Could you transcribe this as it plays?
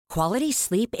Quality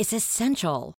sleep is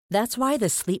essential. That's why the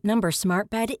Sleep Number Smart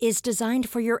Bed is designed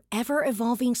for your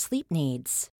ever-evolving sleep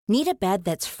needs. Need a bed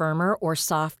that's firmer or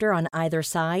softer on either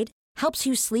side? Helps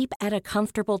you sleep at a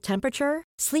comfortable temperature?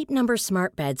 Sleep Number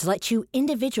Smart Beds let you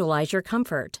individualize your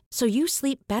comfort, so you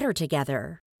sleep better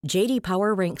together. J.D.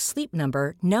 Power ranks Sleep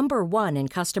Number number 1 in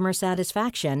customer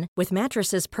satisfaction with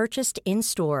mattresses purchased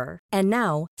in-store. And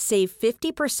now, save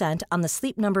 50% on the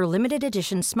Sleep Number Limited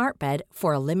Edition Smart Bed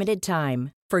for a limited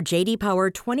time. For J.D. Power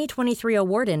 2023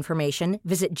 award information,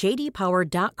 visit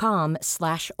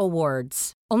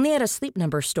jdpower.com/awards. Only at a Sleep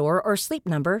Number store or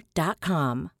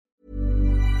sleepnumber.com.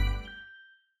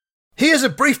 Here's a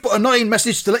brief but annoying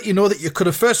message to let you know that you could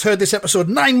have first heard this episode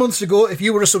 9 months ago if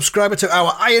you were a subscriber to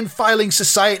our Iron Filing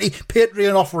Society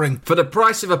Patreon offering. For the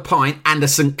price of a pint and a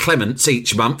St Clement's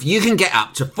each month, you can get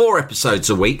up to 4 episodes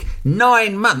a week,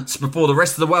 9 months before the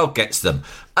rest of the world gets them.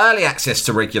 Early access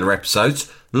to regular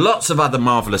episodes, lots of other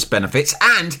marvellous benefits,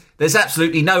 and there's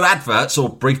absolutely no adverts or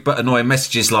brief but annoying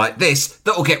messages like this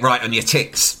that will get right on your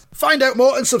ticks. Find out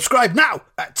more and subscribe now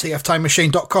at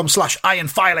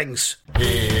tftimemachine.com/ironfilings.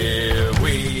 Here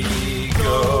we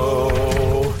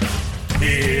go.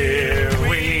 Here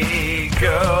we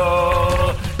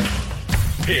go.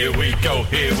 Here we go.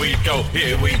 Here we go.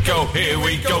 Here we go. Here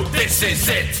we go. This is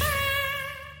it.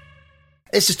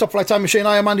 It's the Top Flight Time Machine.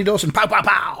 I am Andy Dawson. Pow, pow,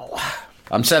 pow.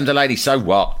 I'm Sam Delaney, so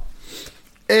what?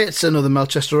 It's another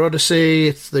Melchester Odyssey.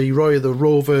 It's the Roy of the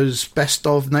Rovers Best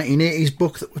of 1980s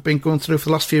book that we've been going through for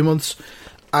the last few months,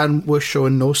 and we're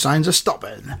showing no signs of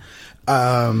stopping.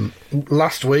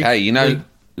 Last week... Hey, you know,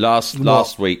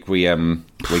 last week we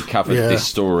covered this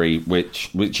story,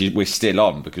 which we're still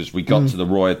on, because we got to the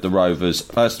Roy of the Rovers.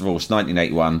 First of all, it's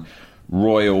 1981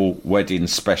 Royal Wedding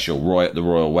Special, Roy at the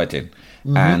Royal Wedding.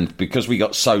 Mm-hmm. And because we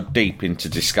got so deep into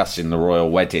discussing the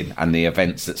royal wedding and the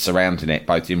events that surrounding it,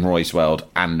 both in Roy's world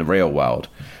and the real world,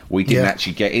 we didn't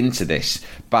actually get into this.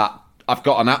 But I've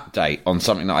got an update on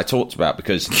something that I talked about,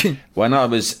 because when I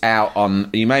was out on...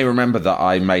 You may remember that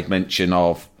I made mention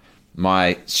of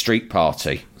my street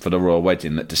party for the royal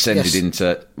wedding that descended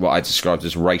into what I described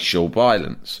as racial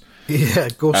violence. Yeah,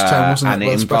 Ghost Town, wasn't it? And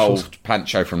it involved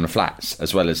Pancho from the Flats,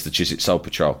 as well as the Chiswick Soul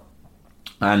Patrol.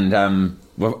 And...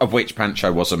 of which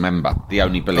Pancho was a member, the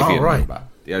only Bolivian member.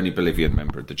 The only Bolivian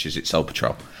member of the Chiswick Soul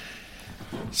Patrol.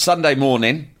 Sunday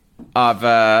morning, I've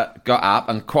got up,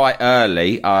 and quite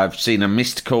early, I've seen a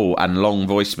missed call and long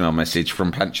voicemail message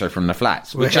from Pancho from the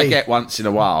Flats, which I get once in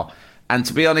a while. And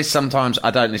to be honest, sometimes I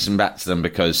don't listen back to them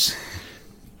because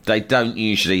they don't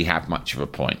usually have much of a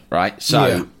point, right?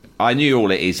 So I knew all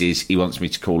it is he wants me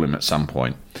to call him at some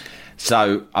point.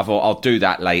 So I thought I'll do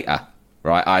that later.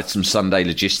 Right, I had some Sunday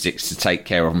logistics to take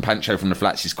care of, and Pancho from the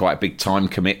Flats is quite a big time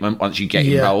commitment once you get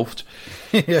involved.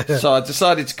 So I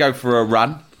decided to go for a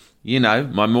run. You know,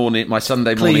 my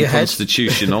Sunday morning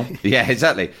constitutional. Yeah,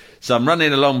 exactly. So I'm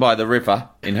running along by the river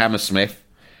in Hammersmith,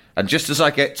 and just as I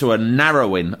get to a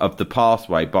narrowing of the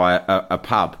pathway by a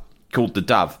pub called The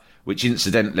Dove, which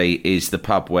incidentally is the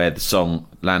pub where the song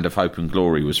Land of Hope and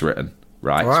Glory was written.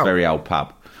 Right, It's a very old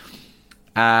pub.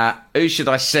 Who should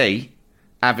I see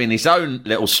having his own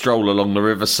little stroll along the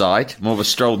riverside, more of a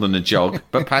stroll than a jog,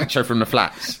 but Pancho from the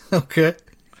Flats. Okay.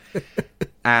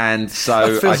 And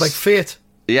so... That feels like fate.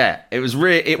 Yeah, it was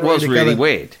really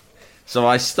weird. So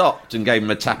I stopped and gave him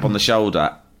a tap on the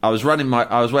shoulder. I was wearing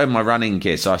my running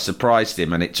gear, so I surprised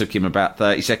him, and it took him about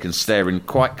 30 seconds staring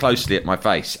quite closely at my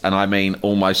face, and I mean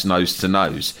almost nose to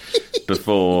nose,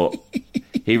 before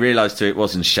he realised who it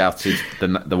was and shouted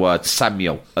the word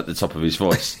Samuel at the top of his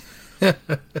voice.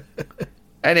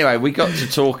 Anyway, we got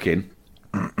to talking,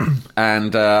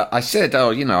 and I said,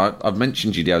 I've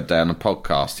mentioned you the other day on a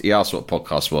podcast. He asked what a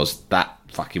podcast was. That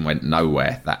fucking went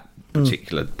nowhere, that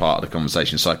particular part of the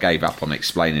conversation, so I gave up on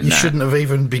explaining that. You shouldn't have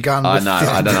even begun with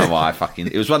I don't know why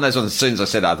it was one of those ones. As soon as I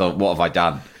said that, I thought, what have I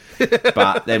done?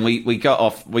 But then we got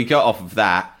off of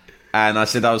that, and I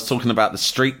said I was talking about the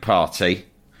street party,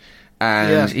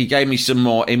 and he gave me some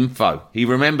more info. He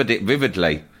remembered it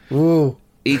vividly. Ooh.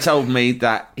 He told me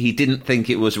that he didn't think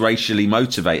it was racially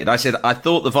motivated. I said, I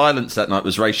thought the violence that night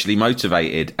was racially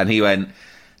motivated. And he went,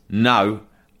 no,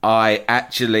 I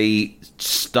actually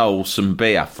stole some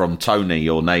beer from Tony,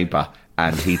 your neighbour,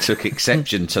 and he took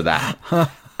exception to that.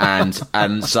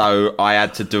 And so I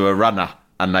had to do a runner,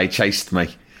 and they chased me.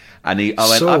 And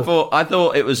I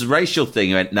thought it was a racial thing.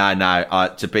 He went, no,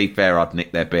 to be fair, I'd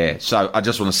nick their beer. So I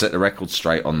just want to set the record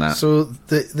straight on that. So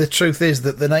the truth is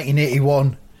that the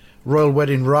 1981 Royal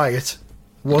Wedding riot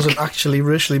wasn't actually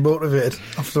racially motivated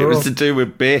after all. It was to do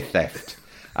with beer theft.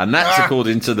 And that's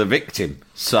according to the victim.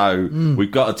 So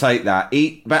we've got to take that.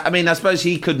 But I mean, I suppose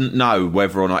he couldn't know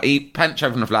whether or not...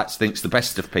 Pancho from the Flats thinks the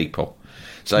best of people.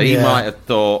 So he might have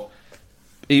thought...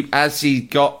 as he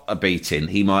got a beating,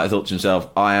 he might have thought to himself,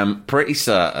 I am pretty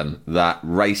certain that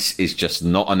race is just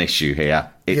not an issue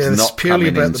here. It's not purely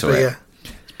coming about into the beer. it.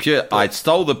 It's pure. I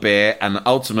stole the beer, and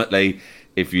ultimately,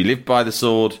 if you live by the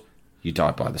sword, you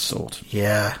die by the sword.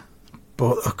 Yeah.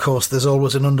 But, of course, there's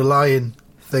always an underlying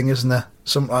thing, isn't there?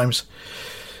 Sometimes.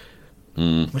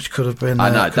 Which could have been, I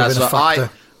know. That's a factor.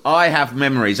 I have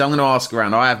memories. I'm going to ask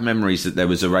around. I have memories that there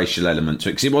was a racial element to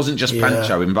it, because it wasn't just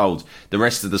Pancho involved. The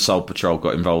rest of the Soul Patrol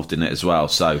got involved in it as well.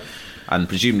 So, and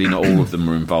presumably not all of them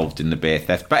were involved in the beer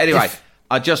theft. But anyway,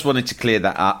 I just wanted to clear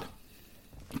that up.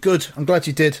 Good. I'm glad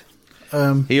you did.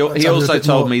 He also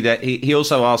told me that he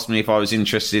also asked me if I was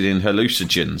interested in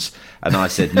hallucinogens, and I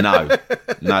said no,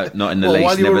 not in the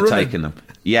least. Never taken them.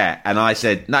 Yeah, and I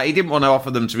said no. He didn't want to offer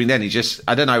them to me then. He just,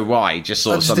 I don't know why. He just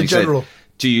sort of something said,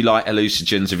 do you like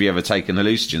hallucinogens? Have you ever taken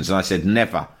hallucinogens? And I said,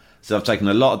 never. So I've taken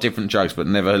a lot of different drugs, but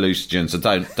never hallucinogens.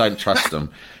 I don't trust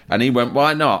them. And he went,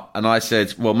 why not? And I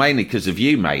said, well, mainly because of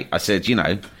you, mate. I said,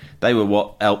 they were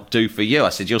what helped do for you. I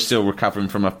said, you're still recovering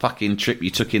from a fucking trip you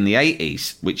took in the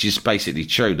 80s, which is basically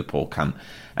true, the poor cunt.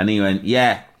 And he went,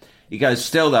 yeah. He goes,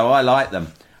 still though, I like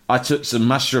them. I took some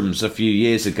mushrooms a few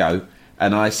years ago.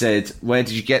 And I said, where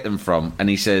did you get them from? And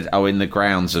he said, oh, in the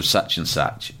grounds of such and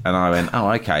such. And I went,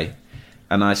 oh, okay.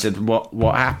 And I said,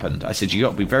 what happened? I said, you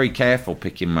got to be very careful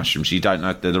picking mushrooms. You don't know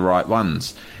if they're the right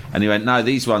ones. And he went, no,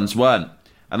 these ones weren't.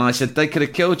 And I said, they could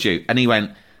have killed you. And he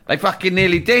went, they fucking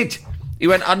nearly did. He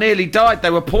went, I nearly died. They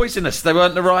were poisonous. They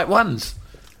weren't the right ones.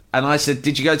 And I said,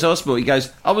 did you go to hospital? He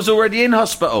goes, I was already in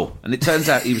hospital. And it turns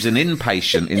out he was an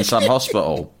inpatient in some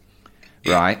hospital,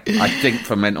 right? I think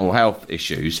for mental health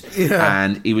issues. Yeah.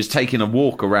 And he was taking a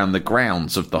walk around the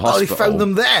grounds of the hospital. Oh, he found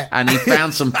them there. And he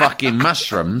found some fucking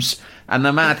mushrooms. And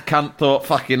the mad cunt thought,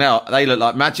 fucking hell, they look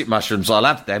like magic mushrooms, I'll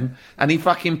have them. And he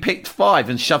fucking picked 5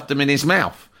 and shoved them in his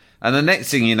mouth. And the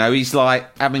next thing you know, he's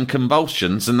like having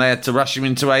convulsions, and they had to rush him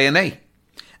into A&E.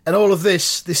 And all of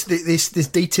this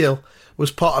detail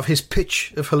was part of his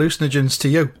pitch of hallucinogens to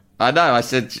you. I know. I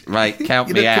said, mate,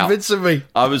 count me out. You're convincing me.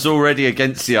 I was already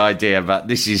against the idea, but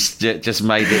this is just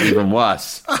made it even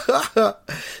worse.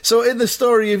 So in the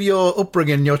story of your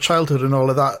upbringing, your childhood and all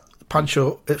of that,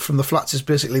 Pancho from the Flats is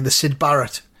basically the Syd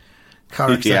Barrett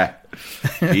character. Yeah,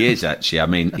 he is actually. I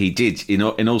mean, he did, in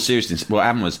all seriousness, what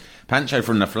happened was Pancho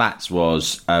from the Flats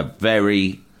was a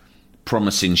very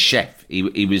promising chef. He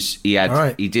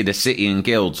did a City and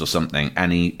Guilds or something,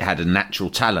 and he had a natural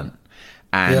talent.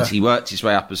 And he worked his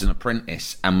way up as an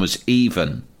apprentice and was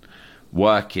even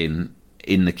working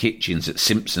in the kitchens at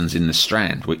Simpson's in the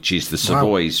Strand, which is the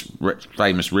Savoy's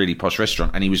famous, really posh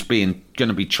restaurant. And he was going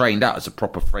to be trained out as a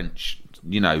proper French,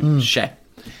 chef.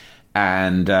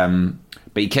 And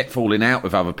but he kept falling out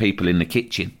with other people in the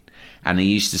kitchen. And he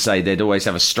used to say they'd always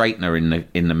have a straightener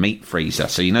in the meat freezer.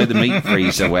 So the meat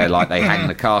freezer where like they hang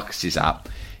the carcasses up.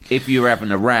 If you're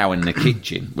having a row in the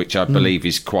kitchen, which I believe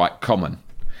is quite common,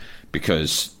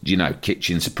 because,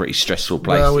 kitchens are pretty stressful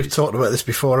places. Well, we've talked about this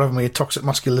before, haven't we? Toxic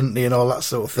masculinity and all that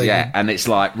sort of thing. Yeah, and it's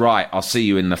like, right, I'll see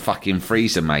you in the fucking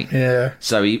freezer, mate. Yeah.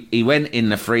 So he went in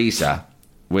the freezer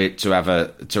to have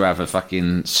a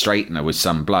fucking straightener with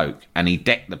some bloke, and he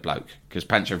decked the bloke, because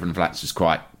Pancho from the Flats is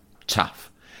quite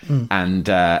tough. And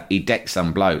he decked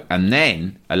some bloke. And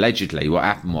then, allegedly, what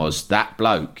happened was that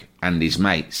bloke and his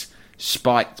mates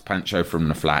spiked Pancho from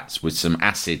the Flats with some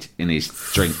acid in his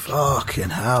drink.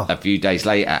 Fucking hell. A few days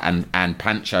later, and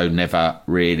Pancho never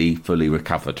really fully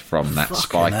recovered from that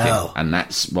spiking. Hell. And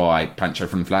that's why Pancho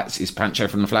from the Flats is Pancho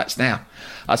from the Flats now.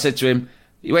 I said to him,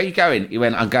 where are you going? He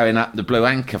went, I'm going up the Blue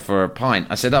Anchor for a pint.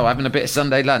 I said, having a bit of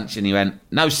Sunday lunch? And he went,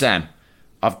 no, Sam,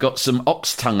 I've got some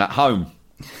ox tongue at home.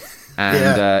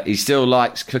 And he still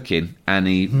likes cooking, and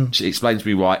he explains to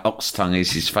me why ox tongue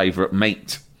is his favourite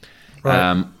meat.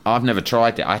 Right. I've never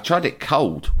tried it. I tried it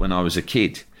cold when I was a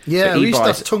kid. Yeah, we used to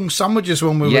have tongue sandwiches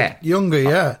when we were younger,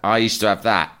 yeah. I used to have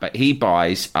that, but he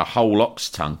buys a whole ox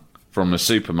tongue from the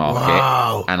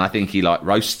supermarket, and I think he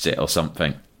roasts it or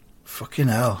something. Fucking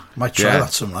hell. Might try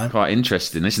that sometime. Quite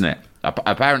interesting, isn't it?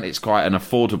 Apparently it's quite an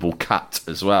affordable cut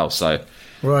as well, so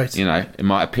it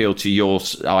might appeal to your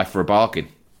eye for a bargain.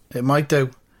 It might do.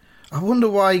 I wonder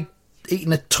why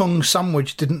eating a tongue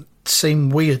sandwich didn't seem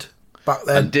weird back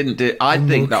then. I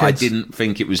didn't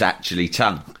think it was actually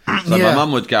tongue. So my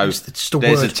mum would go,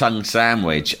 there's a tongue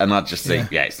sandwich, and I'd just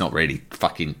think, it's not really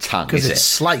fucking tongue, is it? Because it's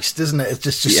sliced, isn't it? It's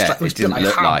just it didn't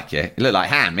look like it. It looked like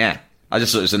ham, yeah. I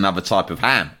just thought it was another type of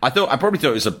ham. I probably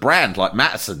thought it was a brand like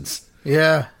Mattison's.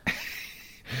 Yeah.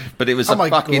 But it was a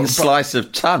fucking slice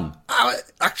of tongue.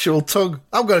 Actual tongue.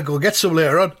 I'm going to go get some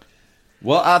later on.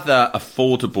 What other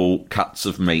affordable cuts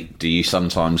of meat do you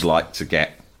sometimes like to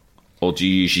get? Or do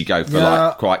you usually go for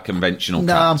like quite conventional cuts?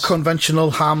 No, I'm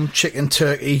conventional. Ham, chicken,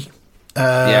 turkey.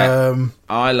 I mean,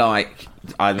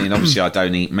 obviously I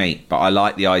don't eat meat, but I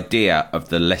like the idea of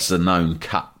the lesser known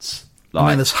cuts. Like, I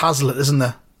mean, there's Hazlitt, isn't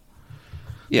there?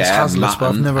 Yeah, Hazlitt's, but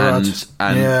I've never had.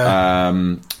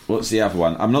 What's the other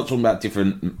one? I'm not talking about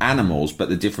different animals, but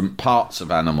the different parts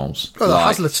of animals. Oh, the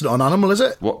Hazlitt's not an animal, is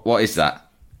it? What is that?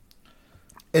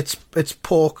 It's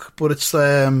pork, but it's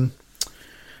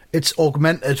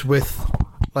augmented with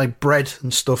like bread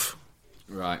and stuff.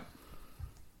 Right.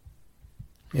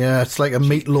 Yeah, it's like a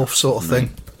meatloaf sort of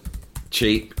thing.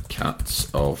 Cheap cuts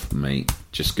of meat.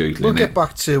 Just googling We'll get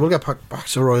back to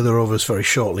Roy the Rovers very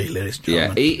shortly, ladies and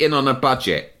gentlemen. Yeah, eating on a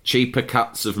budget. Cheaper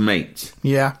cuts of meat.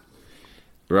 Yeah.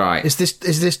 Right. Is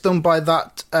this done by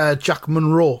that Jack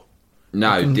Monroe?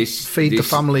 No, this feed the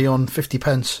family on 50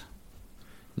 pence.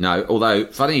 No, although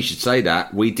funny you should say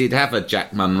that. We did have a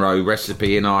Jack Monroe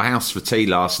recipe in our house for tea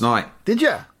last night. Did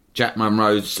you? Jack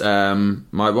Monroe's.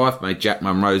 My wife made Jack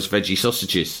Monroe's veggie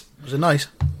sausages. Was it nice?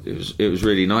 It was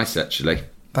really nice actually.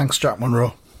 Thanks, Jack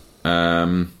Monroe.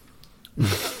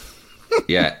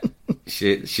 Yeah,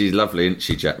 she's lovely, isn't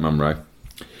she, Jack Monroe?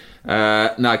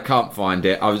 No, I can't find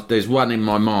it. There's one in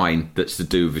my mind that's to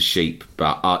do with a sheep,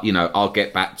 but I'll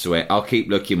get back to it. I'll keep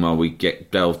looking while we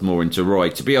get delved more into Roy.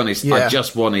 To be honest, I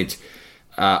just wanted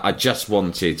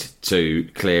to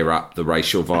clear up the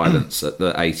racial violence at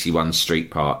the 81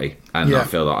 Street Party, and I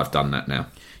feel that I've done that now.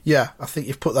 Yeah, I think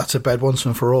you've put that to bed once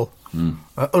and for all.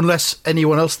 Unless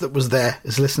anyone else that was there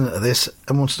is listening to this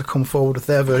and wants to come forward with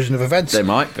their version of events. There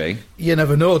might be. You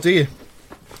never know, do you?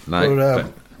 No,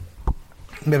 but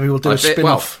maybe we'll do a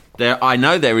spin-off. Well, I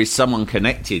know there is someone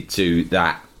connected to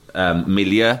that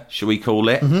milieu, shall we call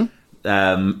it, who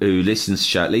listens to the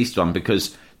show, at least one,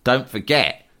 because don't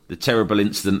forget the terrible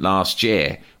incident last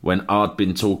year when I'd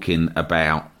been talking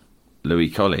about Louis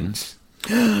Collins.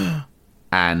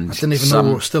 And I didn't even know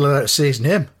we were still allowed to say his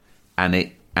name.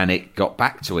 And it got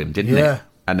back to him, didn't it?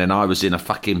 And then I was in a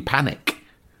fucking panic.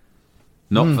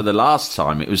 Not for the last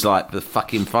time. It was like the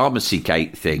fucking pharmacy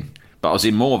gate thing. But I was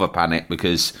in more of a panic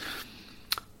because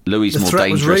Louis is more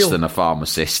dangerous than a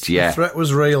pharmacist. Yeah, the threat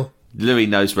was real. Louis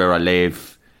knows where I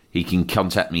live. He can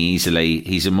contact me easily.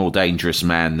 He's a more dangerous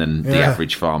man than the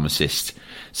average pharmacist.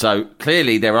 So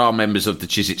clearly there are members of the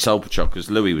Chiswick Soul Patrol,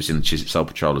 because Louis was in the Chiswick Soul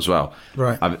Patrol as well.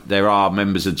 Right. There are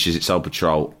members of the Chiswick Soul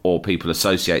Patrol or people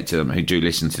associated to them who do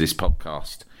listen to this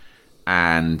podcast.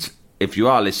 And if you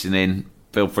are listening,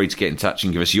 feel free to get in touch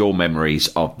and give us your memories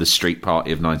of the street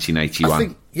party of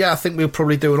 1981. I think we'll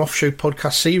probably do an offshoot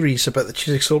podcast series about the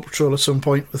Chiswick Soul Patrol at some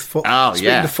point with speaking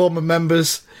to former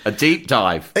members. A deep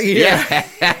dive. Yeah.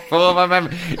 Former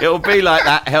members. It'll be like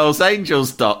that Hells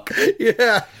Angels doc.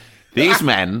 Yeah. These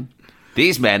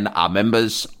men are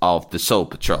members of the Soul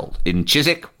Patrol in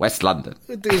Chiswick, West London.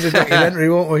 We'll do a documentary,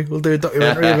 won't we? We'll do a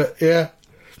documentary of it, yeah.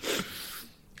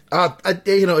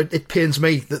 It pains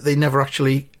me that they never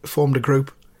actually formed a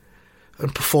group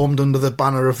and performed under the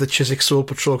banner of the Chiswick Soul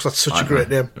Patrol, because that's such a great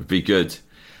name. It'd be good.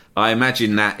 I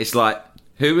imagine that. It's like,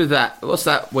 who was that? What's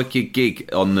that wicked gig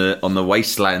on the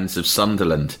wastelands of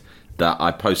Sunderland that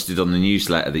I posted on the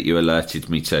newsletter that you alerted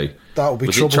me to? That would be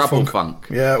Trouble Funk.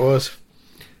 Yeah, it was.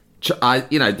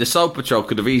 The Soul Patrol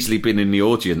could have easily been in the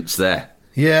audience there.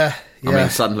 Yeah. I mean,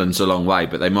 Sunderland's a long way,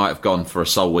 but they might have gone for a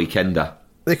Soul Weekender.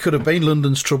 They could have been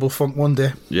London's Trouble Funk one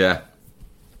day. Yeah.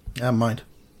 Never mind.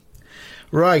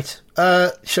 Right.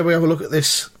 Shall we have a look at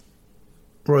this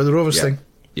Roy the Rovers thing?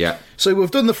 Yeah. So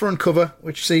we've done the front cover,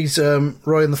 which sees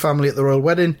Roy and the family at the royal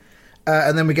wedding,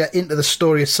 and then we get into the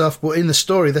story itself. But in the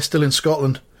story, they're still in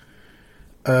Scotland.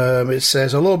 It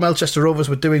says, although Melchester Rovers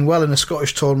were doing well in a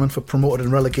Scottish tournament for promoted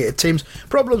and relegated teams,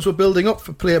 problems were building up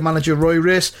for player-manager Roy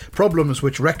Race, problems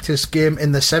which wrecked his game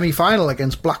in the semi-final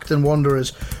against Blackton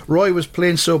Wanderers. Roy was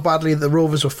playing so badly that the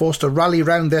Rovers were forced to rally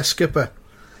round their skipper.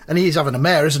 And he's having a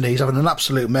mare, isn't he? He's having an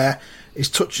absolute mare. His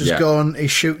touch is gone, his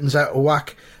shooting's out of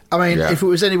whack. I mean, if it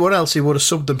was anyone else, he would have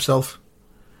subbed himself.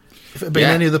 If it had been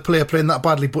any other player playing that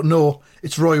badly, but no,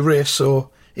 it's Roy Race, so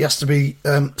he has to be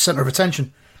centre of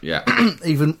attention. Yeah.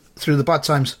 Even through the bad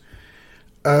times.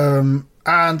 And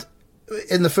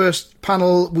in the first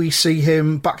panel, we see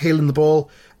him backheeling the ball,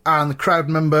 and the crowd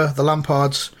member, the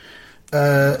Lampards,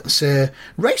 say,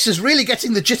 Race is really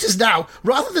getting the jitters now.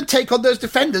 Rather than take on those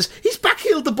defenders, he's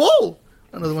backheeled the ball.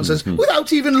 Another one says,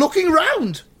 without even looking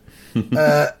round.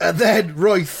 And then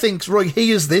Roy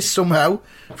hears this somehow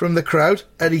from the crowd,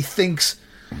 and he thinks,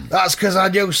 That's because I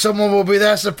knew someone would be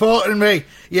there supporting me.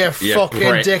 You fucking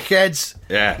prick. dickheads.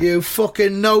 Yeah. You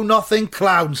fucking know-nothing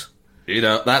clowns. You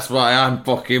know, that's why I'm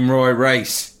fucking Roy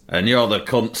Race, and you're the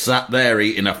cunt sat there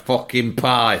eating a fucking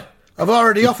pie. I've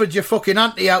already offered your fucking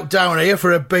auntie out down here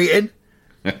for a beating.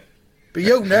 Be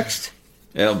you next.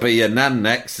 It'll be your nan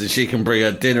next, and she can bring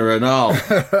her dinner and all.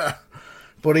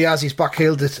 But he has his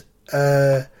backheeled it.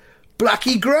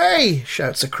 Blackie Gray,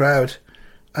 shouts the crowd.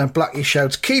 And Blackie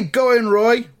shouts, keep going,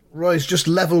 Roy. Roy's just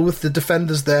level with the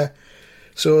defenders there.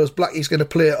 So as Blackie's going to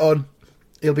play it on,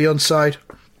 he'll be onside.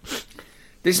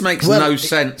 This makes no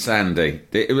sense, Andy.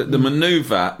 The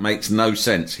manoeuvre makes no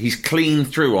sense. He's clean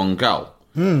through on goal.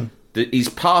 He's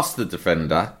past the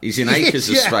defender. He's in acres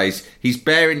of space. He's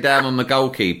bearing down on the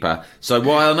goalkeeper. So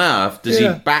why on earth does he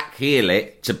backheel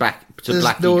it to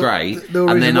Blackie Gray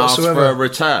and then ask for a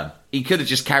return? He could have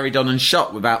just carried on and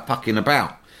shot without fucking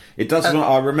about. It doesn't.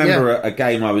 I remember a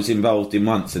game I was involved in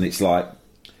once, and it's like,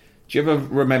 do you ever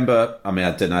remember? I mean,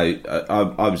 I don't know.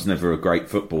 I was never a great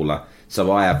footballer,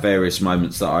 so I have various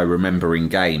moments that I remember in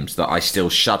games that I still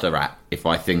shudder at if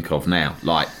I think of now,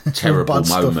 like terrible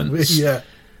moments. Yeah.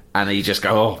 And you just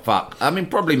go, oh, fuck. I mean,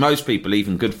 probably most people,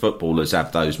 even good footballers,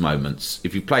 have those moments.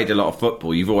 If you've played a lot of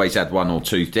football, you've always had one or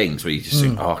two things where you just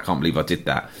think, oh, I can't believe I did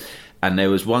that. And there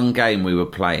was one game we were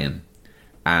playing,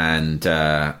 and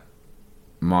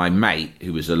my mate,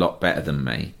 who was a lot better than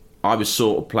me, I was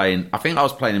sort of playing, I think I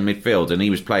was playing in midfield, and he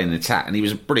was playing in attack, and he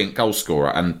was a brilliant goal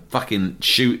scorer, and fucking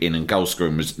shooting and goal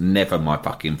scoring was never my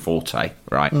fucking forte,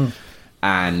 right?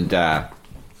 And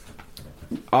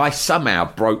I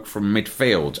somehow broke from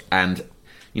midfield, and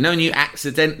you know when you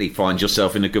accidentally find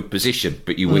yourself in a good position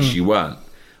but you wish you weren't?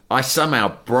 I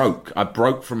somehow broke. I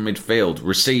broke from midfield,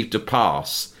 received a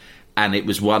pass, and it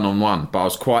was 1-on-1, but I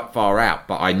was quite far out,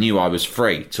 but I knew I was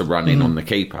free to run in on the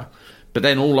keeper. But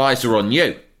then all eyes are on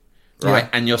you, right?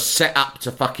 And you're set up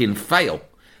to fucking fail.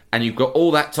 And you've got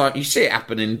all that time. You see it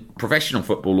happen in professional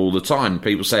football all the time.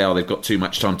 People say, oh, they've got too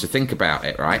much time to think about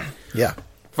it, right? Yeah.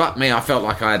 Fuck me, I felt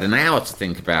like I had an hour to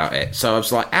think about it. So I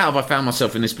was like, how have I found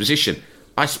myself in this position?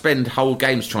 I spend whole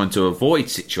games trying to avoid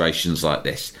situations like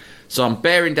this. So I'm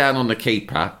bearing down on the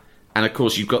keeper, and of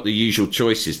course you've got the usual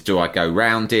choices. Do I go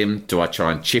round him? Do I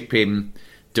try and chip him?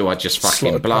 Do I just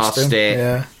fucking blast it?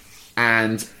 Yeah.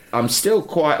 And I'm still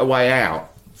quite a way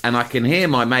out, and I can hear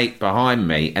my mate behind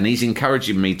me, and he's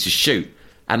encouraging me to shoot.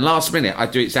 And last minute, I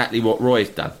do exactly what Roy's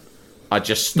done. I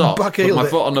just stop, put my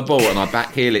foot on the ball, and I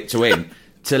backheel it to him.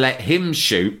 To let him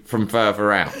shoot from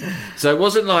further out. So it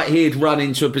wasn't like he'd run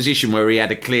into a position where he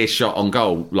had a clear shot on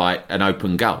goal, like an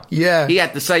open goal. Yeah. He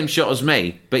had the same shot as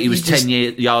me, but he was 10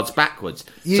 yards backwards.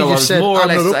 So I was said, more or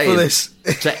less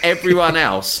saying to everyone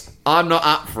else, I'm not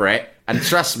up for it. And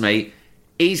trust me,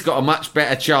 he's got a much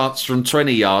better chance from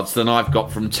 20 yards than I've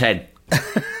got from 10.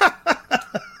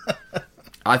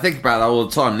 I think about that all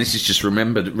the time. This has just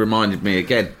reminded me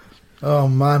again. Oh,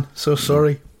 man. So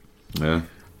sorry. Yeah.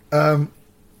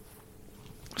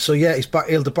 So yeah, he's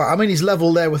back-heeled the back. I mean, he's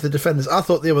level there with the defenders. I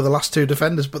thought they were the last two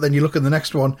defenders, but then you look at the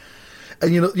next one,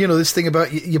 and you know this thing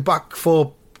about your back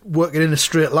four working in a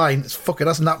straight line. It's fucking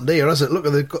hasn't happened here, has it? Look,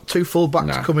 they've got two full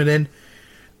backs coming in.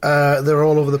 They're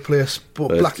all over the place. But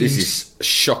Blackie's, this is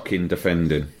shocking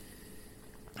defending.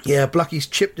 Yeah, Blackie's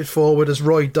chipped it forward as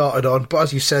Roy darted on, but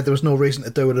as you said, there was no reason to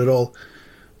do it at all.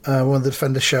 One of the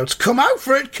defenders shouts, "Come out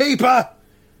for it, keeper!"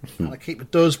 And the keeper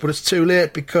does, but it's too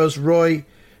late because Roy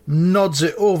nods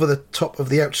it over the top of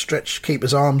the outstretched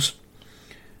keeper's arms,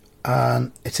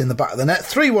 and it's in the back of the net.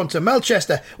 3-1 to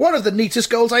Melchester. One of the neatest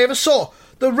goals I ever saw.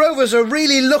 The Rovers are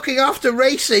really looking after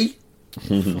Racy.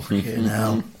 Fucking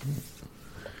hell.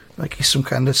 Like he's some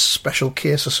kind of special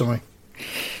case or something.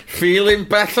 Feeling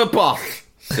better, boss,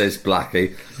 says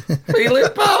Blackie. Feeling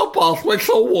better, boss. We're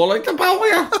so worried about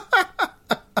you.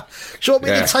 Do you want me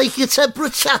to take your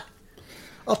temperature?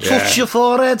 I'll touch your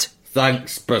forehead.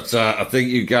 Thanks, but I think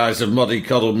you guys have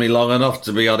mollycoddled me long enough,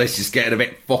 to be honest. It's getting a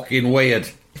bit fucking weird.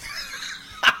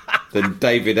 Then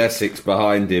David Essex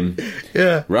behind him.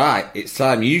 Yeah. Right, it's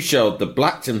time you showed the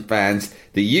Blackton fans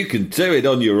that you can do it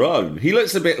on your own. He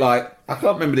looks a bit like, I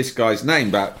can't remember this guy's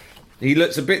name, but he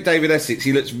looks a bit David Essex.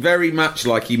 He looks very much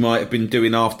like he might have been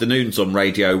doing afternoons on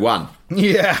Radio 1.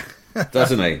 Yeah.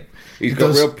 Doesn't he? He's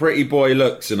got real pretty boy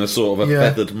looks and a sort of a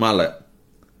feathered mullet.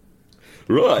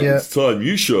 Right, it's time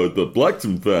you showed the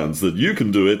Blackton fans that you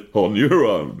can do it on your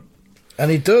own. And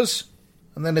he does.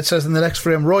 And then it says in the next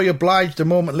frame, Roy obliged a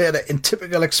moment later in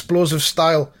typical explosive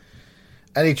style.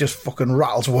 And he just fucking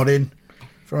rattles one in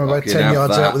from about 10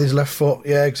 yards out with his left foot.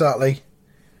 Yeah, exactly.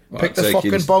 Pick the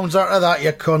fucking bones out of that,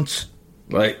 you cunt.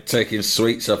 Like taking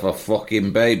sweets off a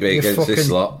fucking baby against this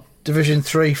lot. Division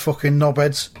 3 fucking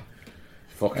knobheads.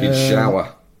 Fucking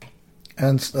shower.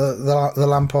 And the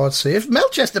Lampards say, if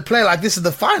Melchester play like this in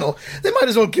the final, they might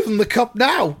as well give them the cup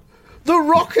now. The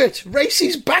Rocket!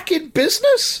 Racy's back in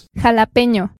business!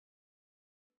 Jalapeño.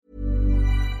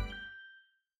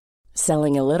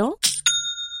 Selling a little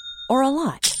or a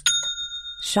lot?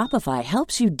 Shopify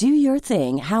helps you do your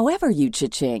thing however you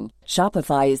cha-ching.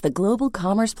 Shopify is the global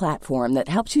commerce platform that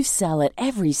helps you sell at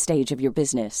every stage of your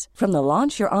business. From the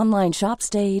launch your online shop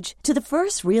stage to the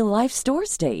first real-life store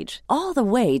stage, all the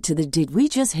way to the did we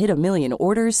just hit a million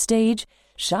orders stage.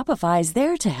 Shopify's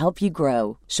there to help you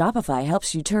grow. Shopify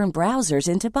helps you turn browsers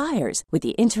into buyers with the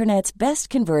internet's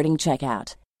best converting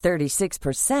checkout.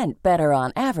 36% better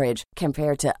on average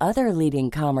compared to other leading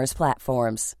commerce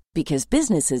platforms. Because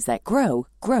businesses that grow,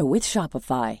 grow with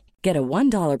Shopify. Get a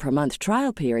 $1 per month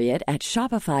trial period at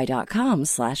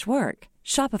shopify.com/work.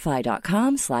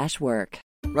 Shopify.com/work.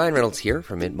 Ryan Reynolds here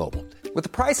from Mint Mobile. With the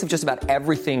price of just about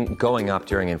everything going up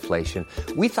during inflation,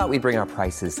 we thought we'd bring our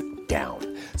prices down.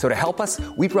 So to help us,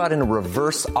 we brought in a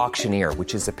reverse auctioneer,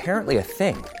 which is apparently a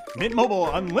thing. Mint Mobile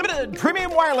Unlimited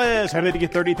Premium Wireless. How to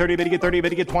get 30, 30, bit to get 30, bit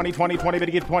to get 20, 20, 20, bit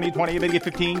to get 20, 20, bit to get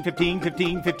 15, 15,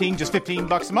 15, 15, just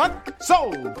 $15 a month?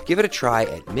 Sold! Give it a try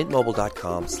at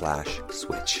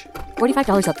mintmobile.com/switch.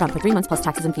 $45 up front for 3 months plus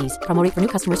taxes and fees. Promo rate for new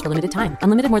customers for limited time.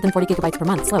 Unlimited more than 40 gigabytes per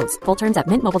month. Slows full terms at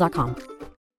mintmobile.com.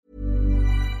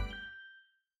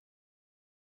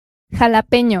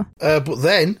 Jalapeño. But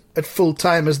then, at full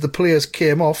time, as the players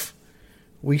came off,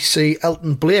 we see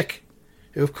Elton Blake,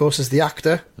 who of course is the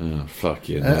actor. Oh, fuck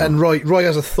you. And Roy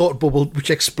has a thought bubble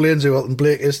which explains who Elton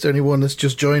Blake is to anyone that's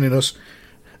just joining us.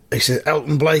 He says,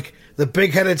 Elton Blake, the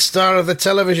big-headed star of the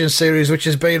television series which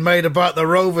is being made about the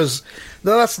Rovers.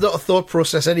 Now, that's not a thought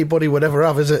process anybody would ever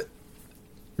have, is it?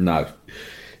 No.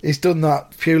 He's done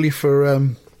that purely for,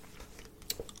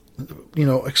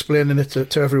 explaining it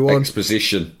to everyone.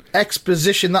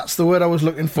 Exposition, that's the word I was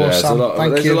looking for, Sam.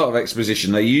 There's a lot of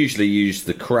exposition. They usually use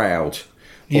the crowd.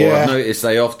 Or I've noticed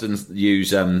they often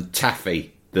use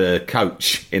Taffy, the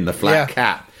coach, in the flat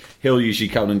cap. He'll usually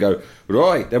come and go,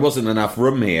 right, there wasn't enough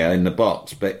room here in the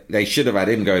box, but they should have had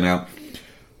him going out.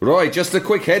 Right, just a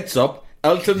quick heads up.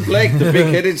 Elton Blake, the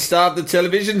big-headed star of the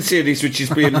television series which is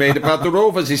being made about the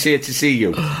Rovers, is here to see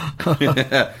you.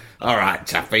 All right,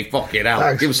 Taffy, fucking hell.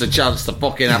 Thanks. Give us a chance to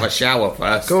fucking have a shower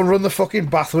first. Go and run the fucking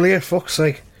bath, will you? Fuck's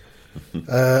sake.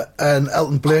 And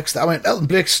Elton Blake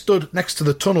stood next to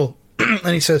the tunnel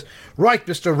and he says, right,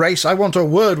 Mr. Race, I want a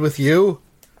word with you.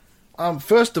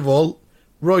 First of all,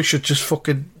 Roy should just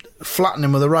fucking flatten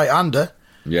him with a right-hander.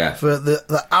 Yeah. For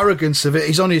the arrogance of it.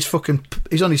 He's on his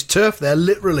turf there,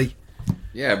 literally.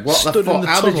 Yeah, what the fuck?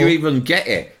 How did you even get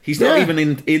it? He's not even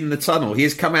in the tunnel. He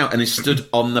has come out and has stood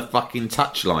on the fucking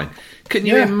touchline. Can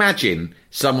you imagine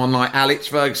someone like Alex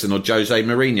Ferguson or Jose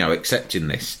Mourinho accepting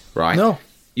this, right? No.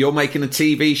 You're making a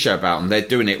TV show about them. They're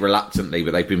doing it reluctantly,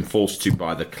 but they've been forced to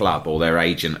by the club or their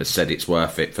agent has said it's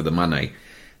worth it for the money.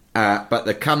 But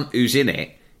the cunt who's in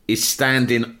it is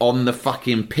standing on the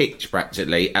fucking pitch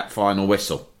practically at final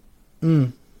whistle.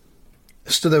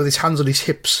 Stood there with his hands on his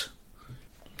hips.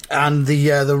 And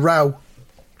the row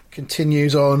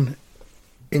continues on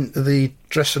into the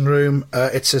dressing room.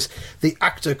 It says, the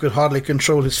actor could hardly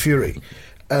control his fury.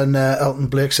 And Elton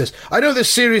Blake says, I know this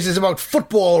series is about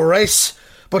football, Race,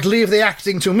 but leave the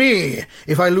acting to me.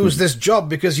 If I lose this job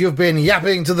because you've been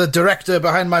yapping to the director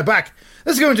behind my back,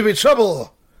 there's going to be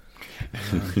trouble.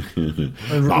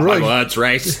 Mark my words,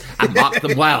 Race, and mark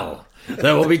them well.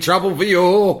 There will be trouble for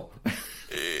you.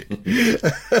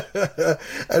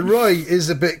 And Roy is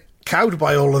a bit cowed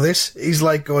by all of this. He's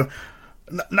like going,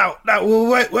 "No,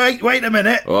 wait a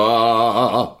minute."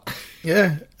 Oh.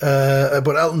 Yeah,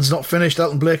 but Elton's not finished.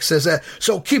 Elton Blake says,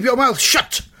 "So keep your mouth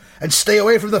shut and stay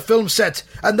away from the film set,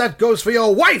 and that goes for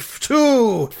your wife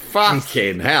too."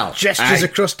 Fucking hell! Gestures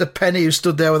across to Penny, who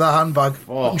stood there with her handbag,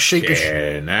 sheepish.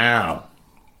 Now,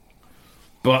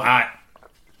 but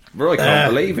Roy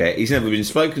can't believe it. He's never been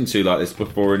spoken to like this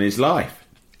before in his life.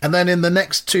 And then in the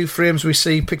next two frames, we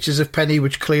see pictures of Penny,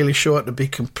 which clearly show her to be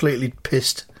completely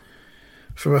pissed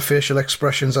from her facial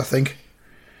expressions, I think.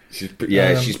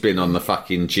 She's been on the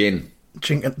fucking gin.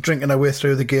 Drinking her way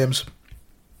through the games.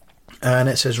 And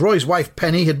it says, Roy's wife,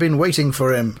 Penny, had been waiting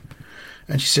for him.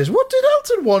 And she says, what did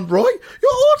Elton want, Roy?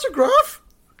 Your autograph?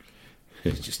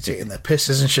 She's just taking the piss,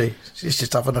 isn't she? She's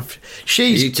just having a...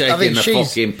 She's taking the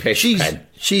fucking piss, Pen.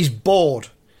 She's bored.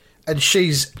 And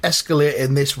she's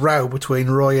escalating this row between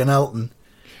Roy and Elton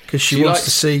because she wants to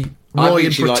see Roy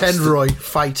and pretend Roy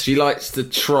fight. She likes to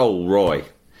troll Roy.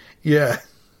 Yeah.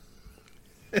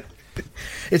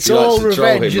 It's she all likes to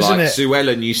troll revenge, him isn't like it? Sue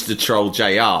Ellen used to troll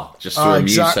JR just to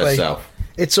amuse herself.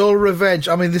 It's all revenge.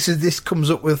 I mean, this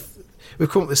comes up with... We've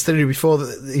come up with this theory before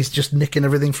that he's just nicking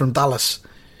everything from Dallas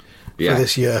for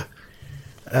this year.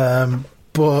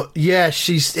 But yeah,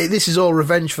 this is all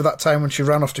revenge for that time when she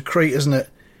ran off to Crete, isn't it?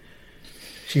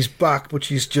 She's back, but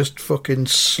she's just fucking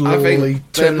slowly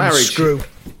turning the screw.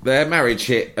 Their marriage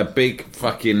hit a big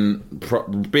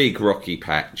big rocky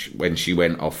patch when she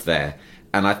went off there.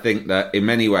 And I think that in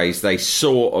many ways they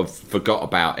sort of forgot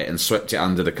about it and swept it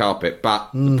under the carpet. But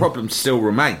the problems still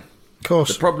remain. Of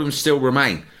course. The problems still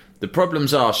remain. The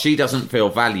problems are she doesn't feel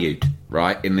valued,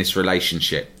 right, in this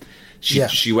relationship.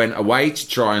 She went away to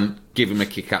try and give him a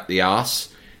kick up the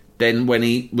arse. Then when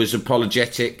he was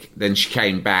apologetic, then she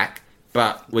came back.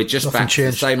 But we're just back to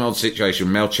the same old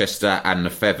situation. Melchester and the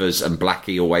Feathers and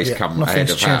Blackie always come ahead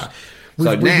of her.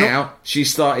 So now she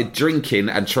started drinking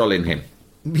and trolling him.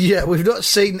 Yeah, we've not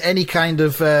seen any kind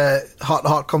of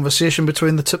heart-to-heart conversation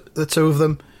between the two of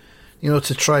them,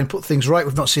 to try and put things right.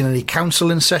 We've not seen any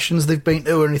counselling sessions they've been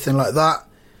to or anything like that.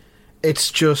 It's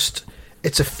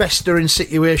a festering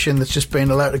situation that's just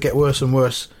been allowed to get worse and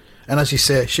worse. And as you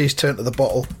say, she's turned to the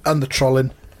bottle and the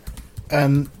trolling.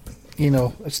 And,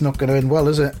 it's not going to end well,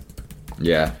 is it?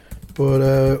 Yeah.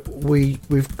 But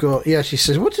we've got... Yeah, she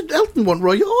says, what did Elton want,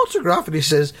 Roy? Your autograph? And he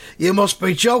says, you must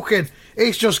be joking.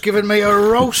 He's just given me a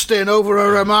roasting over a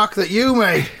remark that you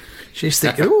made. She's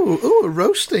thinking, ooh, a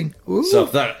roasting. Ooh. So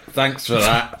thanks for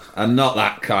that. And not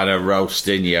that kind of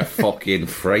roasting, you fucking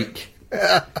freak.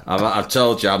 I've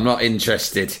told you, I'm not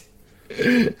interested.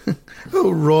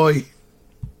 Oh, Roy.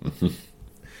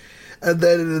 And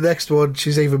then in the next one,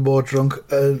 she's even more drunk.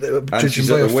 And she's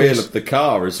at the wheel of the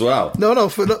car as well. No,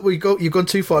 you've gone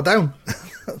too far down.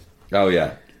 Oh,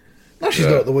 yeah. No, she's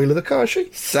not at the wheel of the car, is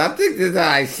she? Something that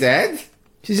I said.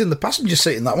 She's in the passenger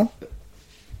seat in that one.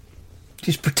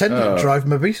 She's pretending to drive,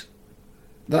 maybe.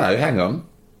 No, hang on.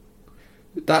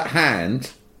 That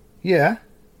hand. Yeah.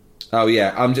 Oh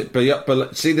yeah,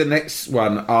 but see the next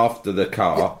one after the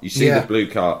car. You see the blue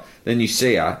car, then you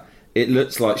see her. It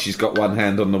looks like she's got one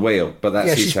hand on the wheel, but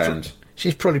that's his hand.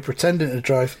 She's probably pretending to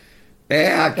drive.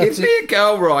 Yeah, give me a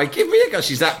go, Roy. Give me a go.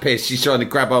 She's that pissed. She's trying to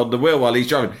grab hold of the wheel while he's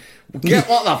driving. What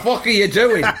the fuck are you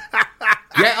doing?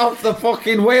 Get off the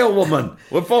fucking wheel, woman.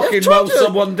 We're fucking mow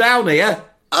someone down here.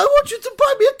 I want you to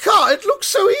buy me a car. It looks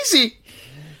so easy.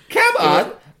 Come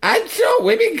on. I'm sure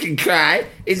women can try.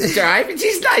 It's drive. It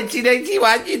is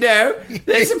 1981,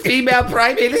 There's a female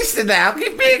Prime Minister now.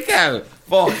 Give me a go.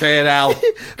 Fucking hell.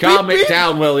 Calm it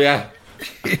down, will you?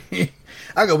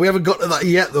 Hang on, we haven't got to that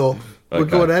yet, though. Okay. We're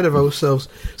going ahead of ourselves.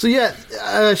 So,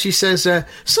 she says, something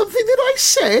that I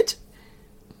said.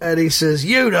 And he says,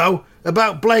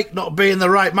 about Blake not being the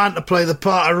right man to play the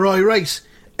part of Roy Race.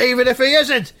 Even if he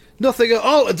isn't. Nothing at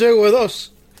all to do with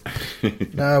us.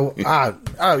 Now, I'd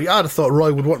have thought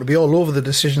Roy would want to be all over the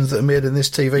decisions that are made in this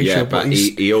TV show. But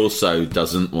he also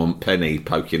doesn't want Penny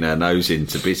poking her nose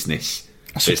into business.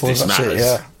 I suppose that's matters. It,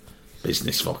 yeah.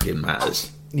 Business fucking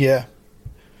matters. Yeah.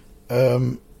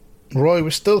 Roy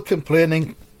was still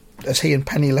complaining as he and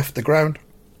Penny left the ground.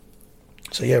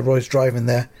 So, Roy's driving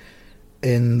there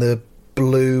in the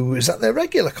blue... Is that their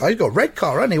regular car? He's got a red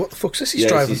car, hasn't he? What the fuck's this he's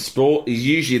driving? He's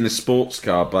usually in the sports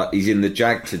car, but he's in the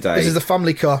Jag today. This is the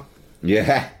family car.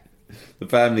 Yeah. The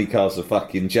family car's a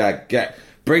fucking Jag.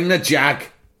 Bring the Jag.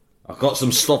 I've got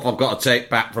some stuff I've got to take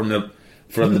back from the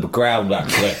ground,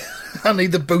 actually. I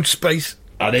need the boot space.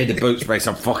 I've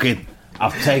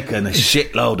taken a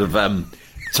shitload of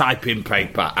typing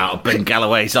paper out of Ben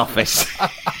Galloway's office.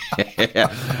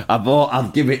 I'll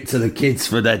give it to the kids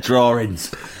for their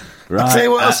drawings. Right. I'll tell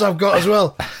you what else I've got as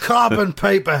well. Carbon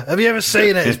paper. Have you ever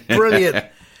seen it? It's brilliant.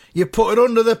 You put it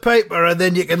under the paper and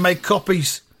then you can make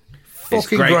copies. It's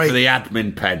great for the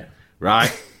admin pen,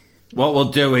 right? What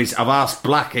we'll do is I've asked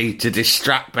Blackie to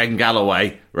distract Ben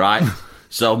Galloway, right?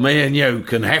 So me and you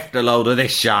can heft a load of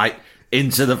this shite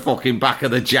into the fucking back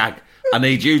of the Jag. I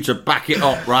need you to back it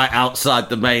up right outside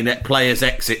the main player's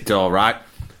exit door, right?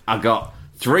 I got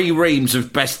 3 reams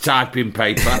of best typing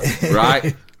paper,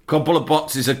 right? Couple of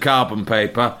boxes of carbon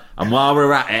paper, and while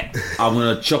we're at it, I'm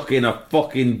going to chuck in a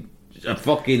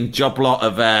fucking job lot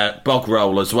of bog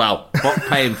roll as well. Fuck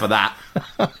paying for that.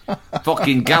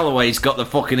 Fucking Galloway's got the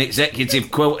fucking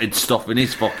executive quilted stuff in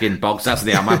his fucking box, hasn't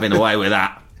he? I'm having away with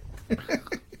that.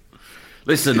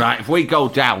 Listen, right, if we go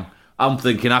down, I'm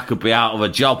thinking I could be out of a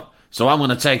job, so I'm going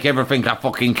to take everything I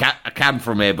fucking can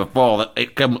from here before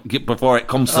it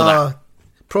comes to that.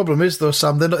 Problem is, though,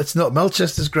 Sam, it's not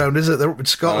Melchester's ground, is it? They're up in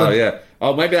Scotland. Oh, yeah.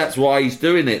 Oh, maybe that's why he's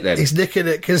doing it, then. He's nicking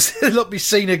it, because he'll not be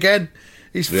seen again.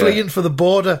 He's fleeing for the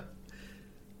border.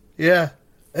 Yeah.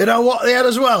 You know what they had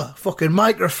as well? Fucking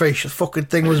microfiche. The fucking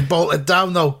thing was bolted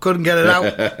down, though. Couldn't get it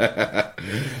out.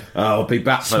 I'll be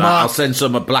back for that. I'll send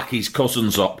some of Blackie's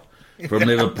cousins up from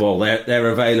Liverpool. They're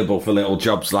available for little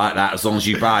jobs like that, as long as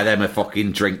you buy them a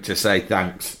fucking drink to say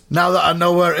thanks. Now that I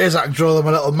know where it is, I can draw them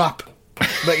a little map.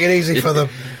 Make it easy for them.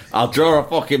 I'll draw a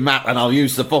fucking map and I'll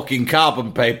use the fucking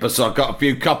carbon paper, so I've got a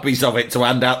few copies of it to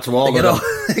hand out to all of them.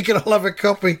 They can all have a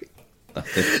copy.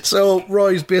 So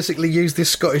Roy's basically used this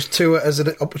Scottish tour as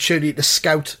an opportunity to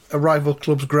scout a rival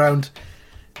club's ground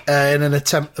in an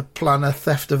attempt to plan a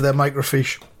theft of their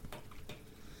microfiche.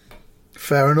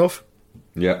 Fair enough.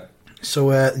 Yeah.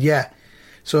 So,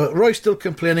 So Roy's still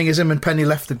complaining as him and Penny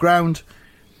left the ground.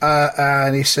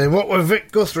 And he's saying, what with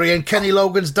Vic Guthrie and Kenny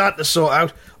Logan's dad to sort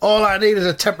out? All I need is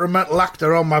a temperamental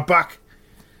actor on my back.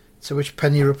 To which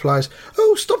Penny replies,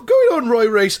 oh, stop going on, Roy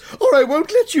Race, or I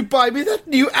won't let you buy me that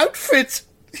new outfit.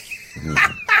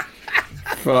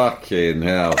 Fucking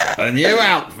hell. A new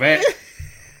outfit?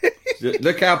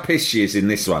 Look how pissed she is in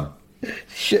this one.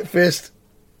 Shit-faced.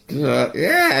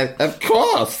 Yeah, of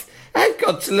course. I've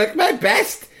got to look my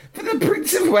best for the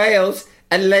Prince of Wales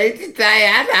and Lady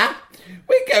Diana.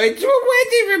 We're going to a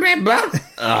wedding, remember?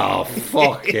 Oh,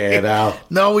 fucking hell.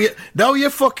 No, you're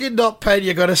fucking not, Penn.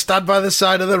 You're going to stand by the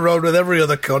side of the road with every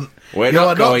other cunt. We're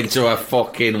not going to a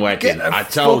fucking wedding. I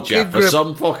told you, for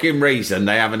some fucking reason,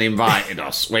 they haven't invited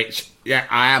us, which, yeah,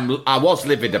 I was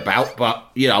livid about, but,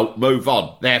 you know, move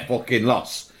on. They're fucking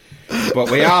lost.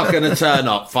 But we are going to turn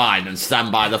up fine and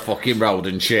stand by the fucking road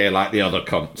and cheer like the other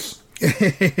cunts.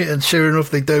 And sure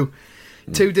enough, they do.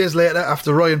 2 days later,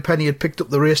 after Roy and Penny had picked up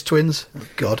the race twins,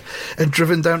 and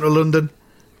driven down to London,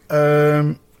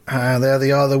 there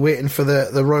they are. They're waiting for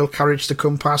the royal carriage to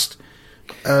come past.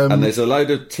 And there's a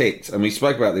load of ticks, and we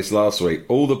spoke about this last week.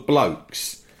 All the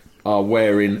blokes are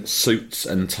wearing suits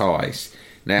and ties.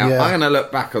 Now, I'm going to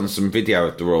look back on some video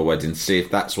of the royal wedding to see if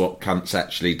that's what cunts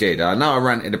actually did. I know I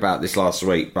ranted about this last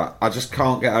week, but I just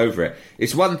can't get over it.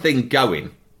 It's one thing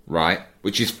going, right,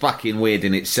 which is fucking weird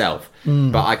in itself.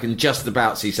 But I can just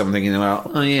about see something in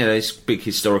about, oh yeah, this big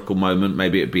historical moment,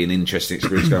 maybe it'd be an interesting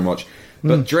experience to go and watch.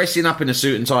 But dressing up in a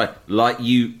suit and tie like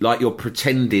you're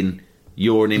pretending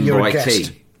you're an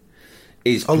invitee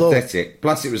is pathetic.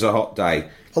 Plus it was a hot day.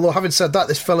 Although having said that,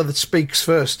 this fella that speaks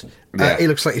first, he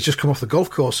looks like he's just come off the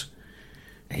golf course.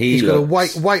 He's got a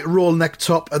white roll neck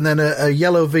top and then a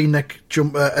yellow V-neck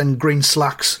jumper and green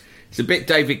slacks. It's a bit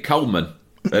David Coleman.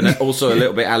 And also a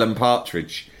little bit Alan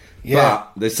Partridge. Yeah.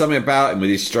 But there's something about him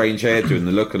with his strange hairdo and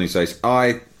the look on his face.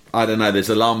 I don't know, there's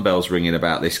alarm bells ringing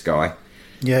about this guy.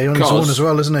 Yeah, he's on his own as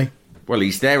well, isn't he? Well,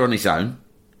 he's there on his own.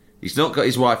 He's not got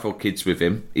his wife or kids with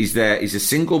him. He's there. He's a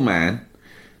single man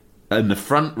in the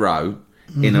front row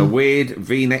in a weird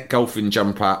V-neck golfing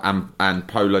jumper and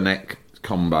polo neck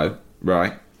combo,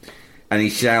 right? And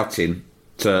he's shouting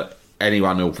to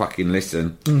anyone who'll fucking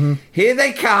listen, here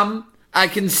they come. I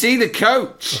can see the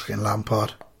coach. Fucking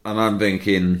Lampard. And I'm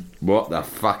thinking, what the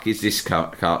fuck is this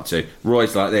cartoon?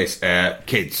 Roy's like this,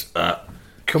 kids,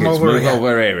 come over move here.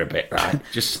 over here a bit, right?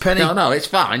 Just Penny. No, it's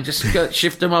fine. Just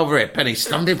shift them over here. Penny,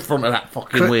 stand in front of that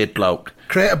fucking weird bloke.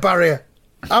 Create a barrier.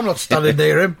 I'm not standing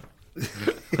near him.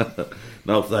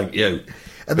 No, thank you.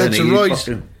 And then to Roy's,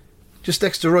 just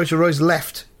next to Roy's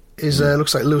left is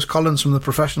looks like Lewis Collins from The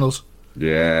Professionals.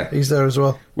 Yeah, he's there as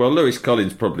well. Well, Lewis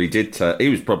Collins probably did. He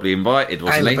was probably invited,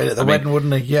 wasn't he? Been at the wedding,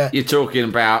 wouldn't he? Yeah. You're talking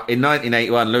about in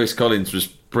 1981. Lewis Collins was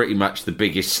pretty much the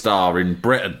biggest star in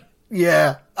Britain.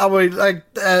 Yeah, I mean, like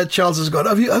Charles has gone.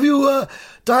 Have you,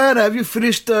 Diana? Have you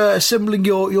finished assembling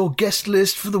your guest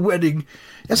list for the wedding?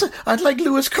 Yes, I'd like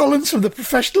Lewis Collins from The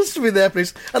Professionals to be there,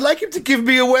 please. I'd like him to give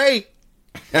me away.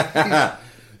 Yes,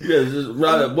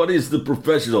 right. What is The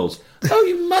Professionals? Oh,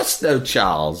 you must know,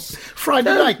 Charles.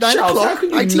 Friday night, 9 Charles, o'clock, how can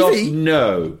you ITV? not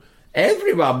know?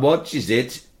 Everyone watches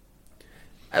it.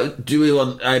 Do we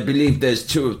want... I believe there's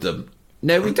 2 of them.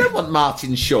 No, we don't want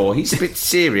Martin Shaw. He's a bit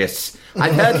serious.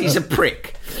 I've heard he's a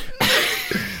prick.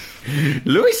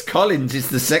 Lewis Collins is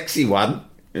the sexy one.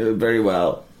 Very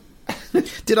well.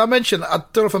 Did I mention, I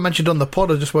don't know if I mentioned on the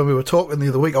pod or just when we were talking the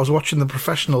other week, I was watching The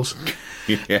Professionals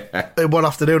one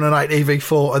afternoon on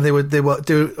ITV4 and they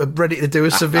were ready to do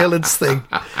a surveillance thing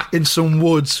in some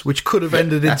woods, which could have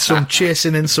ended in some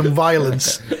chasing and some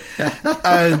violence.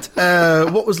 And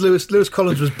what was Lewis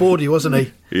Collins was Bodie, wasn't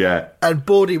he? Yeah. And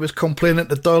Bodie was complaining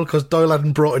to Doyle because Doyle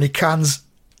hadn't brought any cans.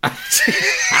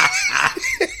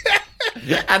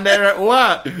 And they're at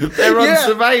work. They're on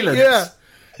surveillance. Yeah.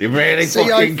 You really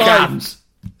fucking can't.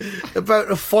 About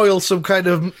to foil some kind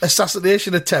of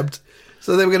assassination attempt.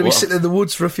 So they were going to be sitting in the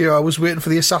woods for a few hours waiting for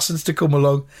the assassins to come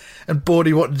along. And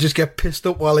Bodie wanted to just get pissed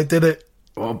up while he did it.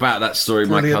 What about that story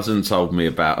my cousin told me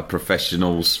about a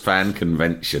professionals fan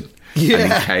convention? Yeah.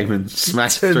 And he came and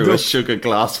smashed through a sugar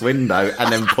glass window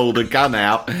and then pulled a gun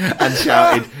out and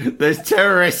shouted, "There's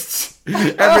terrorists!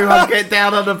 Everyone get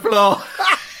down on the floor!"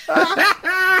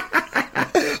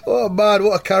 Oh, man,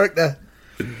 what a character.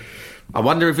 I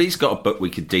wonder if he's got a book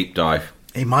we could deep dive.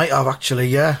 He might have, actually,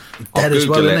 yeah. I'll Dead as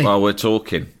well, Google isn't it he? while we're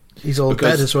talking. He's all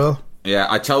dead as well. Yeah,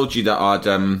 I told you that I'd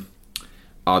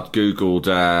Googled,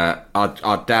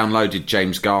 I'd downloaded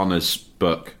James Garner's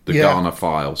book, The Garner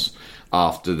Files,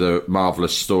 after the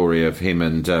marvellous story of him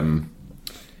and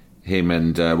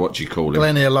what do you call him?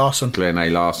 Glenn A. Larson. Glenn A.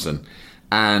 Larson.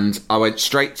 And I went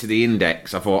straight to the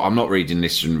index. I thought, I'm not reading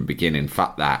this from the beginning,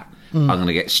 fuck that. I'm going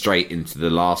to get straight into the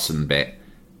Larson bit.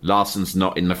 Larson's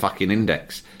not in the fucking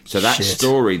index. So that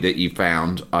story that you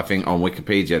found, I think, on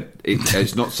Wikipedia,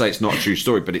 it's not to say it's not a true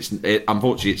story, but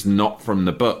unfortunately it's not from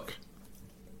the book.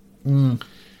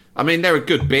 I mean, there are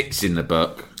good bits in the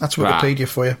book. That's Wikipedia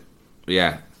for you.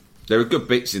 Yeah. There are good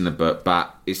bits in the book,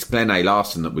 but it's Glenn A.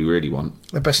 Larson that we really want.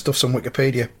 The best stuff's on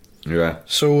Wikipedia. Yeah.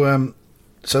 So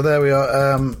there we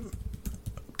are.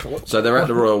 So they're at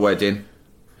the royal wedding.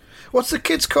 What's the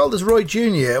kid's called? There's Roy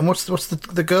Jr. And what's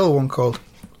the girl one called?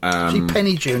 Is she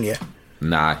Penny Jr.?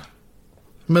 No.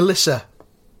 Melissa?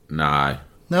 No.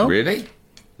 No? Really?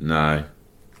 No.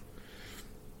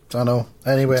 Don't know.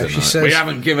 Anyway, she says... We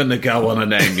haven't given the girl one a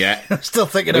name yet. Still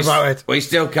thinking about it. We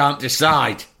still can't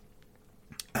decide.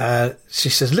 She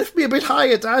says, "Lift me a bit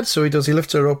higher, Dad." So he does. He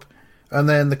lifts her up. And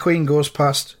then the Queen goes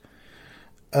past.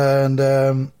 And,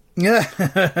 yeah.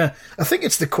 I think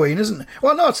it's the Queen, isn't it?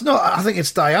 Well, no, it's not. I think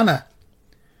it's Diana.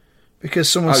 Because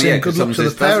someone's saying good luck to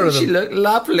the pair of them. She looked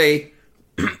lovely.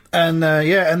 And,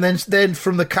 and then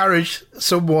from the carriage,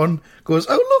 someone goes,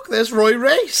 "Oh, look, there's Roy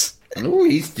Race." Oh,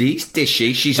 he's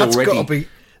dishy. She's That's already... Got to be...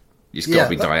 It's got to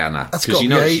be Diana. That's got to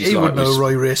be... He wouldn't know who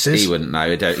Roy Race is. He wouldn't know.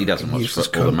 He doesn't watch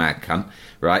football, the mad cunt.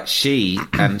 Right?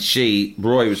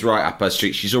 Roy was right up her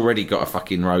street. She's already got a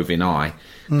fucking roving eye.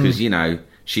 Because,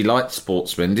 she liked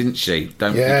sportsmen, didn't she?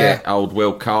 Don't forget old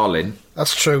Will Carlin.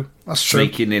 That's true.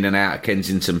 Sneaking in and out of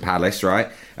Kensington Palace, right?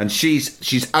 And she's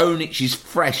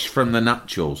fresh from the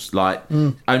nuptials. Like,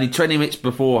 only 20 minutes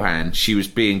beforehand, she was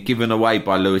being given away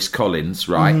by Lewis Collins,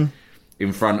 right?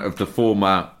 In front of the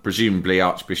former, presumably,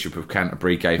 Archbishop of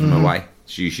Canterbury, gave him away.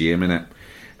 It's usually him, isn't it?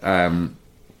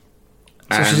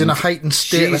 So she's in a heightened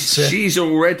state, let's say. She's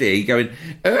already going,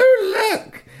 "Oh,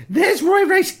 look, there's Roy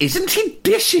Race. Isn't he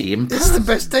dishy? This is the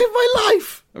best day of my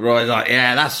life." Roy's like,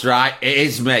 "Yeah, that's right. It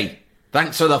is me.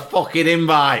 Thanks for the fucking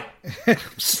invite."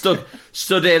 Stood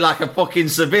here like a fucking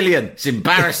civilian. It's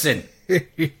embarrassing.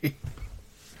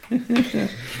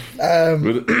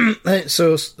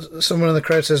 So someone in the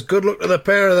crowd says, "Good luck to the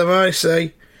pair of them," I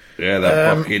say. Yeah, they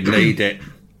fucking need it.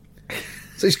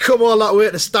 So he's come all that way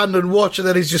to stand and watch, and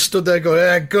then he's just stood there going,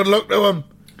 "Yeah, good luck to him."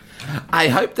 I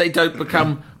hope they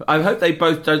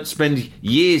both don't spend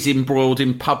years embroiled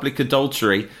in public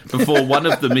adultery before one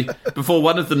of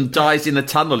them dies in a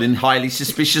tunnel in highly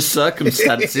suspicious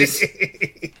circumstances.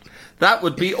 That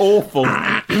would be awful.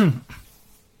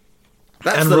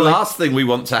 That's the last thing we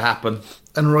want to happen.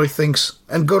 And Roy thinks,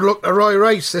 "And good luck to Roy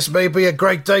Race. This may be a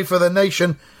great day for the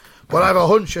nation, but I have a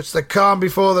hunch it's the calm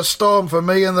before the storm for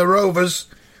me and the Rovers."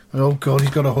 Oh, God,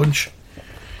 he's got a hunch.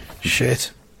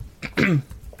 Shit.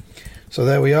 So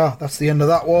there we are. That's the end of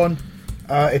that one.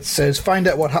 It says, "Find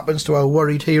out what happens to our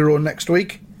worried hero next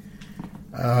week."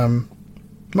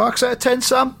 Marks out of 10,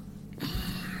 Sam?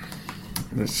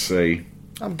 Let's see.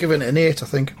 I'm giving it an 8, I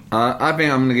think. I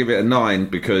think I'm going to give it a 9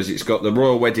 because it's got the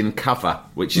royal wedding cover,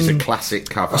 which is a classic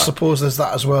cover. I suppose there's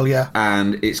that as well, yeah.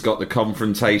 And it's got the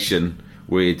confrontation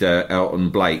with Elton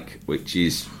Blake, which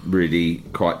is really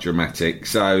quite dramatic.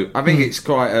 So I think it's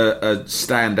quite a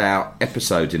standout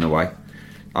episode in a way.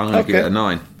 I'm going to give it a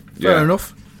 9. Fair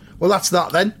enough. Well, that's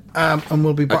that then. And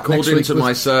we'll be back next week. According to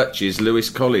my searches,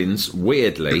 Lewis Collins,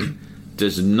 weirdly,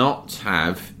 does not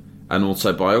have an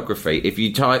autobiography. If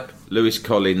you type Lewis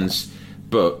Collins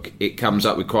book, it comes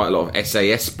up with quite a lot of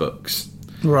SAS books.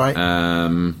 Right.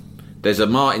 There's a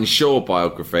Martin Shaw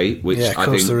biography, which I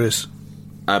think there is.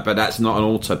 But that's not an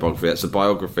autobiography. That's a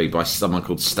biography by someone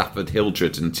called Stafford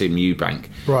Hildred and Tim Eubank,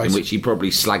 right. In which he probably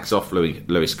slags off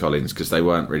Lewis Collins because they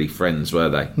weren't really friends, were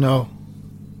they? No.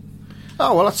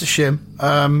 Oh, well, that's a shame.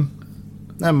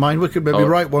 Never mind, we could maybe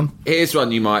write one. Here's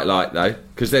one you might like, though,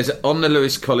 because there's on the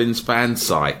Lewis Collins fan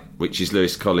site, which is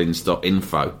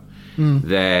lewiscollins.info,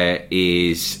 there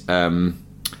is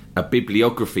a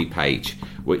bibliography page,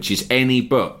 which is any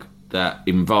book that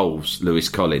involves Lewis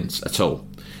Collins at all.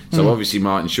 So obviously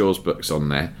Martin Shaw's book's on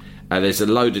there. There's a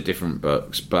load of different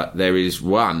books, but there is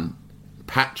one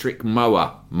Patrick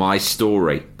Mower, My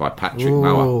Story by Patrick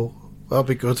Mower. Oh, that'll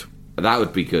be good. That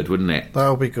would be good, wouldn't it?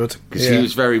 That'll be good. Because he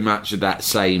was very much of that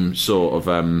same sort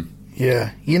of...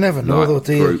 yeah, you never know, though,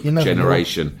 do you? You never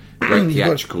generation. know. Great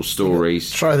theatrical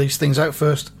stories. Try these things out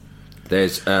first.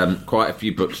 There's quite a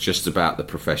few books just about the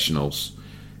professionals.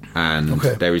 And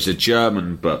Okay. there is a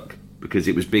German book, because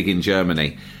it was big in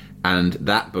Germany, and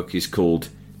that book is called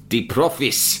Die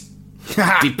Profis.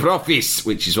 Die Profis,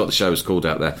 which is what the show is called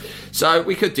out there. So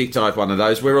we could deep dive one of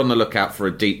those. We're on the lookout for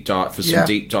a deep dive, for some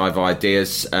deep dive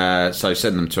ideas. So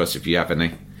send them to us if you have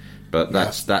any. But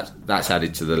that's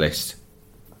added to the list.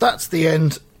 That's the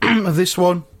end of this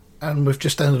one, and we've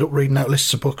just ended up reading out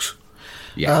lists of books.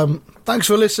 Yeah. Thanks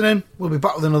for listening. We'll be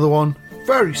back with another one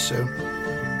very soon.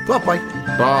 Bye-bye.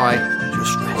 Bye.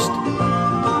 Just rest.